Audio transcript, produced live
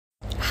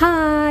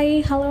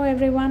Hi, hello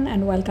everyone,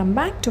 and welcome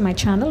back to my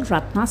channel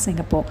Ratna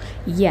Singapore.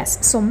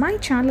 Yes, so my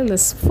channel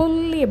is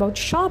fully about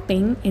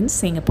shopping in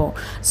Singapore.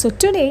 So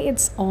today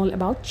it's all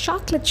about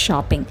chocolate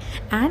shopping,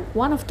 and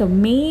one of the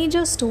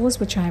major stores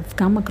which I have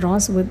come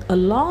across with a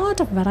lot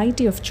of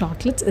variety of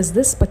chocolates is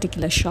this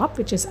particular shop,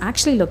 which is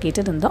actually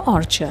located in the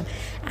Orchard.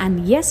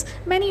 And yes,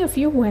 many of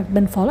you who have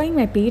been following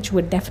my page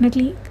would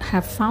definitely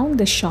have found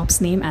this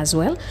shop's name as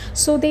well.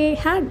 So they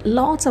had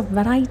lots of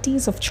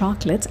varieties of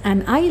chocolates,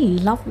 and I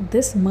love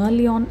this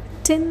Merlion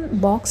tin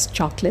box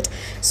chocolate.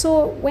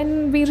 So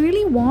when we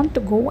really want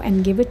to go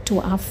and give it to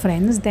our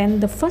friends,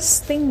 then the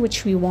first thing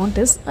which we want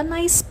is a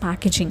nice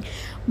packaging.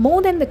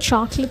 More than the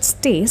chocolate's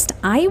taste,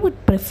 I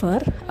would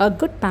prefer a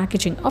good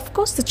packaging. Of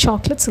course, the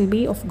chocolates will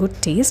be of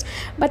good taste,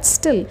 but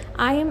still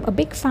I am a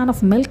big fan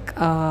of milk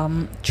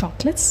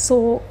chocolates.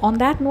 So on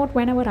that note,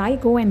 whenever I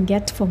go and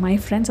get for my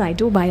friends, I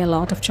do buy a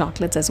lot of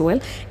chocolates as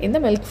well in the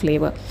milk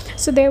flavor.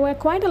 So there were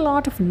quite a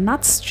lot of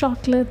nuts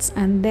chocolates,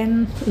 and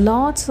then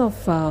lots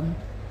of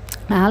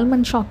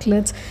almond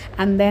chocolates,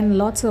 and then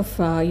lots of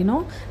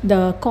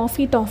the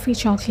coffee toffee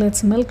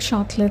chocolates, milk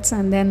chocolates,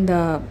 and then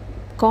the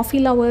coffee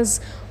lovers,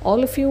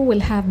 all of you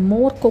will have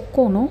more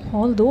cocoa, no,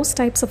 all those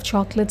types of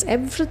chocolates,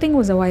 everything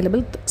was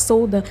available.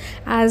 So the,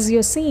 as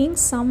you're seeing,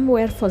 some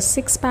were for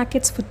 6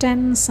 packets for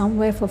 10, some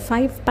were for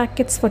 5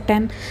 packets for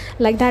 10,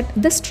 like that.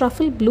 This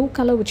truffle blue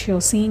color which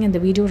you're seeing in the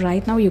video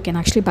right now, you can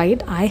actually buy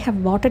it. I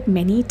have bought it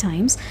many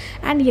times.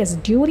 And yes,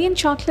 durian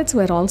chocolates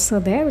were also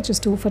there, which is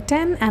 2 for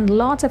 10, and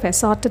lots of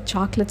assorted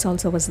chocolates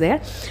also was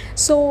there.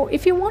 So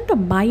if you want to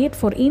buy it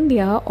for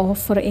India or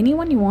for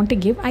anyone you want to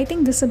give, I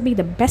think this would be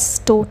the best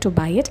store to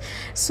buy it.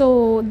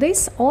 So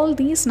all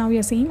these now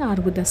you're seeing are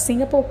with the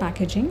Singapore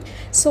packaging.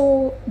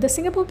 So the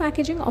Singapore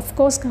packaging of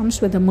course comes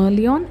with the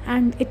Merlion,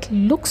 and it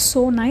looks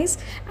so nice,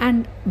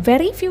 and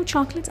very few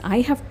chocolates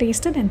I have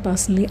tasted, and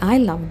personally I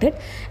loved it.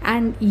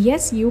 And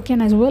yes, you can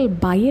as well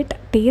buy it,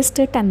 taste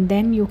it, and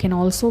then you can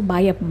also buy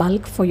a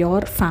bulk for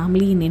your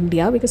family in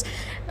India, because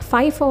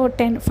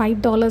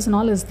 $5 and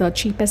all is the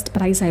cheapest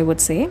price, I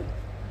would say.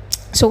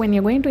 So when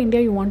you're going to India,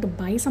 you want to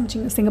buy some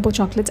Singapore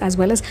chocolates, as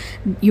well as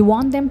you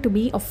want them to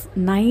be of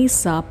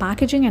nice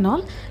packaging and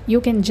all, you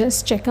can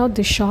just check out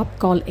the shop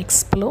called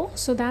Explore.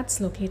 So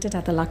that's located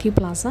at the Lucky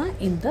Plaza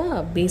in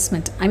the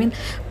basement. I mean,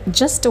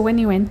 just when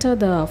you enter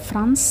the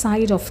front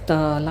side of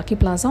the Lucky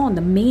Plaza on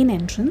the main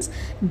entrance,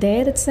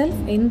 there itself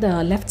in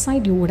the left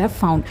side you would have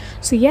found.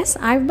 So yes,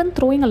 I've been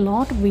throwing a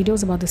lot of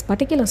videos about this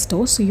particular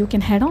store, so you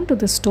can head on to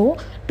the store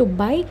to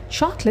buy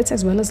chocolates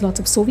as well as lots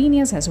of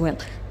souvenirs as well.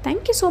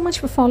 Thank you so much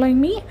for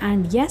following me,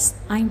 and yes,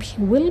 I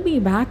will be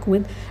back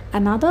with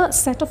another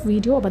set of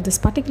video about this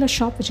particular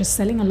shop which is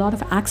selling a lot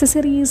of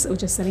accessories,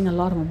 which is selling a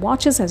lot of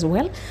watches as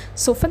well.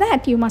 So for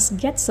that, you must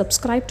get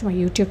subscribed to my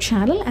YouTube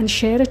channel and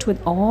share it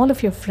with all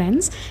of your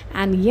friends.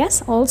 And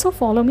yes, also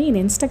follow me in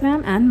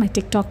Instagram and my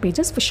TikTok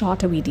pages for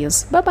shorter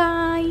videos. Bye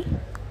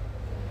bye.